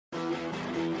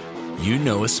You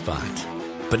know a spot,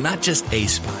 but not just a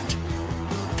spot,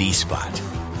 the spot.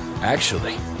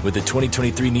 Actually, with the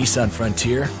 2023 Nissan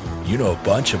Frontier, you know a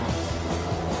bunch of them.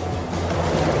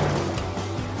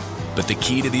 But the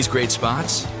key to these great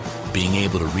spots? Being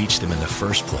able to reach them in the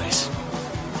first place.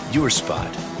 Your spot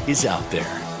is out there.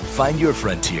 Find your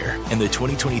Frontier in the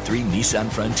 2023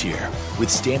 Nissan Frontier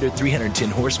with standard 310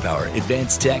 horsepower,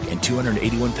 advanced tech, and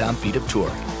 281 pound-feet of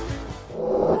torque.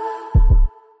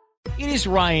 It is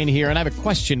Ryan here, and I have a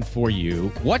question for you.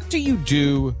 What do you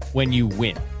do when you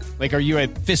win? Like, are you a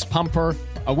fist pumper,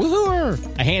 a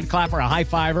woo-hooer, a hand clapper, a high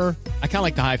fiver? I kind of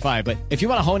like the high five, but if you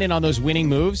want to hone in on those winning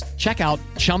moves, check out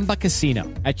Chumba Casino.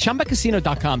 At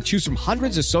ChumbaCasino.com, choose from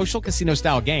hundreds of social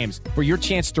casino-style games for your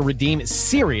chance to redeem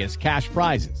serious cash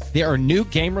prizes. There are new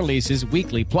game releases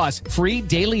weekly, plus free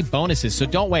daily bonuses. So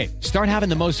don't wait. Start having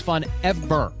the most fun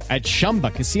ever at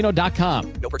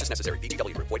ChumbaCasino.com. No purchase necessary.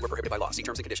 VGW. Void where prohibited by law. See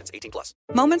terms and conditions. 18+.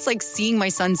 Moments like seeing my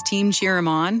son's team cheer him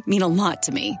on mean a lot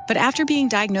to me. But after being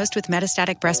diagnosed with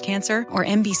metastatic breast cancer, or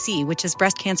MBC, which is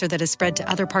breast cancer that has spread to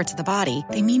other parts of the body,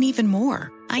 they mean even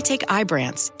more. I take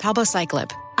Ibrance,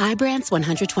 palbociclib. Ibrance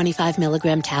 125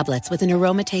 milligram tablets with an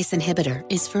aromatase inhibitor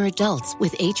is for adults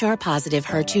with HR-positive,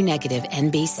 HER2-negative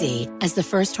MBC as the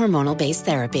first hormonal-based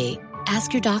therapy.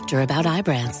 Ask your doctor about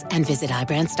Ibrance and visit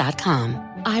Ibrance.com.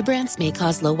 Ibrance may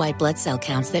cause low white blood cell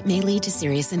counts that may lead to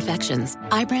serious infections.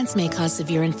 Ibrance may cause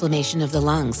severe inflammation of the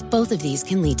lungs. Both of these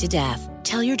can lead to death.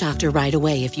 Tell your doctor right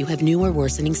away if you have new or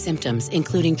worsening symptoms,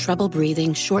 including trouble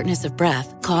breathing, shortness of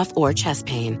breath, cough, or chest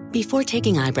pain. Before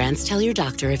taking Ibrance, tell your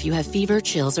doctor if you have fever,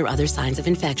 chills, or other signs of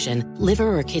infection,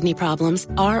 liver or kidney problems,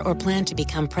 are or plan to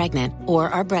become pregnant, or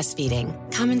are breastfeeding.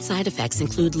 Common side effects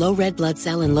include low red blood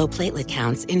cell and low platelet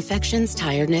counts, infections,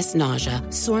 tiredness, nausea,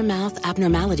 sore mouth,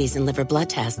 abnormalities in liver blood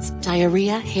tests,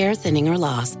 diarrhea, hair thinning or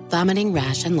loss, vomiting,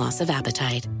 rash, and loss of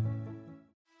appetite.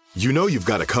 You know you've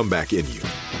got a comeback in you.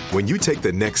 When you take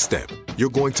the next step, you're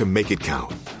going to make it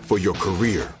count. For your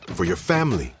career, for your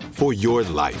family, for your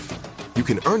life. You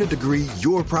can earn a degree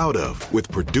you're proud of with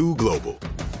Purdue Global.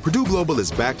 Purdue Global is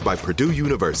backed by Purdue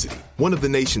University, one of the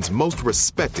nation's most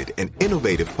respected and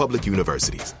innovative public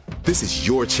universities. This is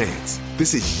your chance.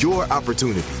 This is your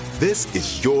opportunity. This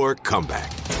is your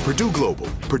comeback. Purdue Global,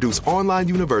 Purdue's online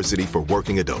university for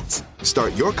working adults.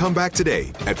 Start your comeback today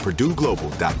at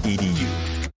purdueglobal.edu.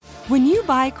 When you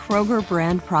buy Kroger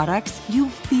brand products, you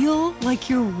feel like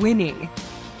you're winning.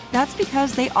 That's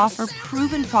because they offer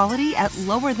proven quality at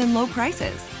lower than low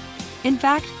prices. In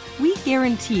fact, we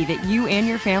guarantee that you and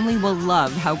your family will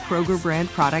love how Kroger brand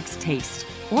products taste,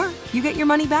 or you get your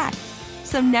money back.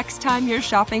 So next time you're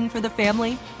shopping for the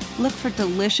family, look for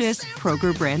delicious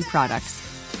Kroger brand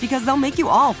products, because they'll make you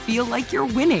all feel like you're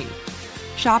winning.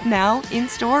 Shop now,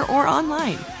 in-store, or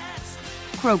online.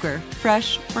 Kroger,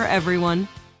 fresh for everyone.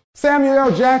 Samuel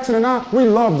L. Jackson and I, we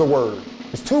love the word.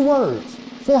 It's 2 words,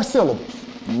 4 syllables.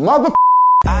 Mother.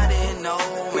 I didn't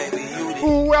know, maybe you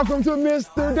did. Welcome to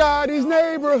Mr. Dottie's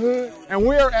neighborhood. And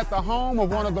we're at the home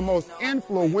of one of the most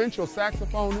influential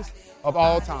saxophonists of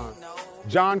all time,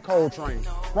 John Coltrane,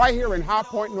 right here in High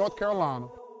Point, North Carolina.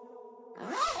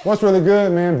 What's really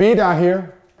good, man? B-Dot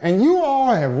here. And you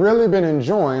all have really been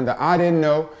enjoying the I Didn't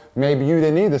Know, Maybe You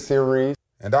Didn't Either series.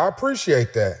 And I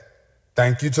appreciate that.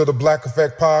 Thank you to the Black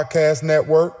Effect Podcast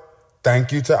Network.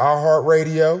 Thank you to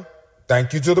iHeartRadio.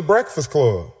 Thank you to the Breakfast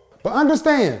Club. But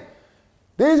understand,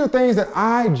 these are things that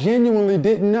I genuinely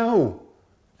didn't know.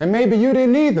 And maybe you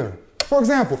didn't either. For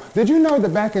example, did you know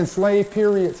that back in slave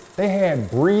periods, they had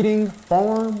breeding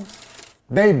farms?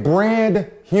 They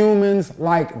bred humans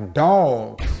like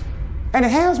dogs. And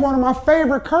it has one of my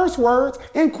favorite curse words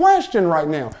in question right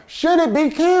now. Should it be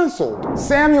canceled?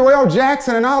 Samuel L.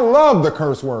 Jackson and I love the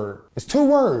curse word. It's 2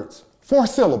 words, 4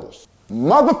 syllables.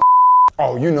 Mother.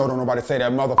 Oh, you know don't nobody say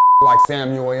that mother like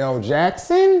Samuel L.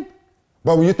 Jackson.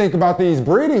 But when you think about these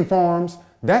breeding farms,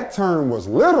 that term was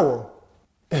literal.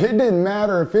 It didn't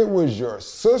matter if it was your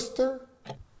sister,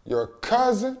 your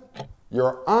cousin,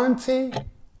 your auntie,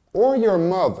 or your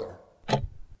mother.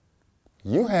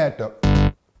 You had to.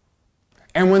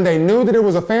 And when they knew that it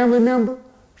was a family member,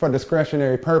 for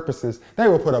discretionary purposes, they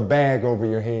would put a bag over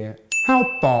your head. How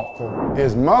thoughtful.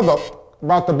 His mother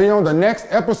about to be on the next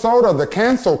episode of the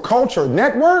Cancel Culture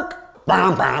Network?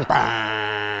 Bam, bam,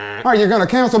 bam. Are you gonna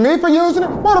cancel me for using it?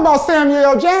 What about Samuel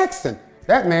L. Jackson?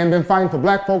 That man been fighting for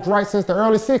black folks' rights since the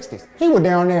early 60s. He was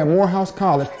down there at Morehouse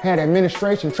College, had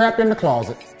administration trapped in the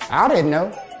closet. I didn't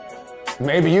know.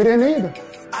 Maybe you didn't either.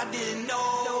 I didn't know.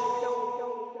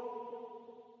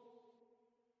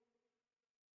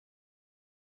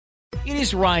 It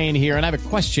is Ryan here, and I have a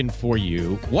question for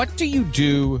you. What do you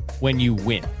do when you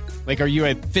win? Like, are you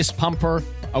a fist pumper,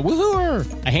 a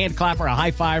woohooer, a hand clapper, a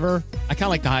high fiver? I kind of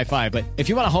like the high five, but if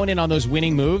you want to hone in on those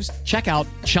winning moves, check out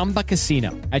Chumba Casino.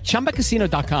 At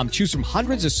ChumbaCasino.com, choose from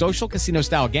hundreds of social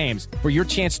casino-style games for your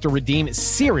chance to redeem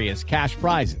serious cash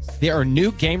prizes. There are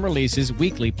new game releases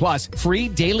weekly, plus free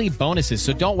daily bonuses.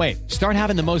 So don't wait. Start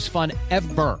having the most fun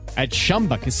ever at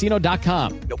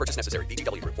ChumbaCasino.com. No purchase necessary.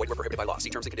 VGW Group. Void where prohibited by law. See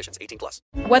terms and conditions. 18+.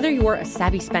 Whether you're a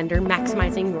savvy spender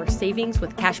maximizing your savings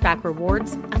with cashback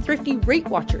rewards, a thrifty rate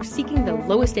watcher seeking the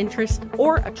lowest interest,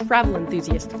 or a travel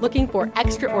enthusiast looking for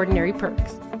extraordinary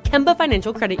perks, Kemba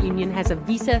Financial Credit Union has a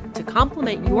visa to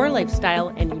complement your lifestyle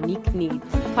and unique needs.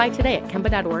 Apply today at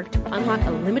Kemba.org to unlock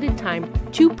a limited time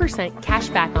 2% cash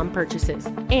back on purchases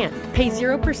and pay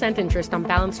 0% interest on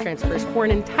balance transfers for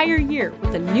an entire year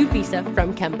with a new visa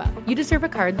from Kemba. You deserve a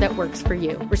card that works for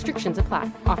you. Restrictions apply.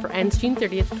 Offer ends June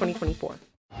 30th, 2024.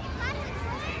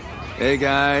 Hey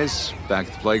guys, back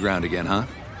at the playground again, huh?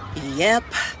 Yep.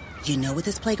 You know what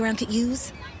this playground could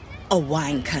use? A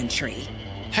wine country.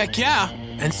 Heck yeah,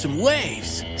 and some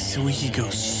waves so we could go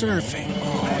surfing.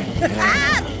 Oh,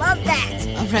 yeah. Love that.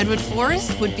 A redwood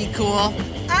forest would be cool.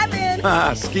 I'm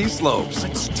in. Ski slopes.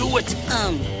 Let's do it.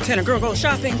 Can a girl go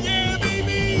shopping? Yeah,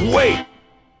 baby. Wait!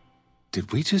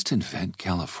 Did we just invent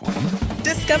California?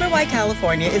 Discover why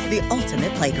California is the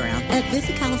ultimate playground at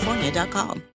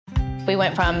visitcalifornia.com. We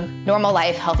went from normal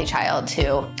life, healthy child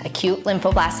to acute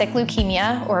lymphoblastic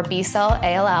leukemia, or B-cell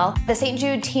ALL. The St.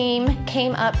 Jude team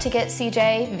came up to get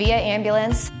CJ via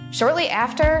ambulance. Shortly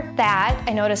after that,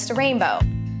 I noticed a rainbow.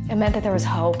 It meant that there was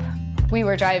hope. We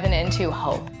were driving into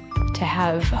hope. To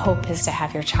have hope is to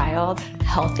have your child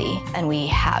healthy, and we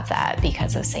have that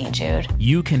because of St. Jude.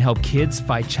 You can help kids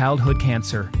fight childhood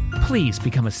cancer. Please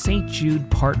become a St. Jude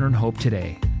Partner in Hope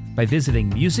today by visiting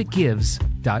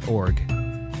musicgives.org.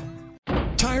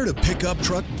 Tired of pickup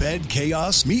truck bed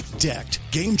chaos? Meet Decked.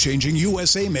 Game-changing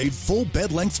USA-made full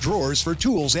bed-length drawers for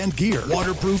tools and gear.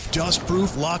 Waterproof,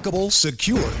 dust-proof, lockable,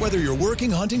 secure. Whether you're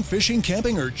working, hunting, fishing,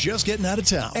 camping, or just getting out of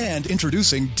town. And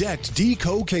introducing Decked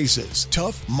Deco cases.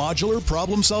 Tough, modular,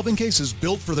 problem-solving cases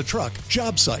built for the truck,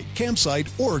 job site, campsite,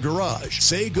 or garage.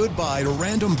 Say goodbye to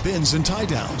random bins and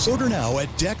tie-downs. Order now at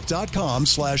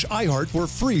decked.com/iHeart for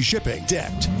free shipping.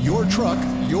 Decked. Your truck,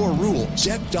 your rules.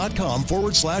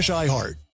 Decked.com/iHeart.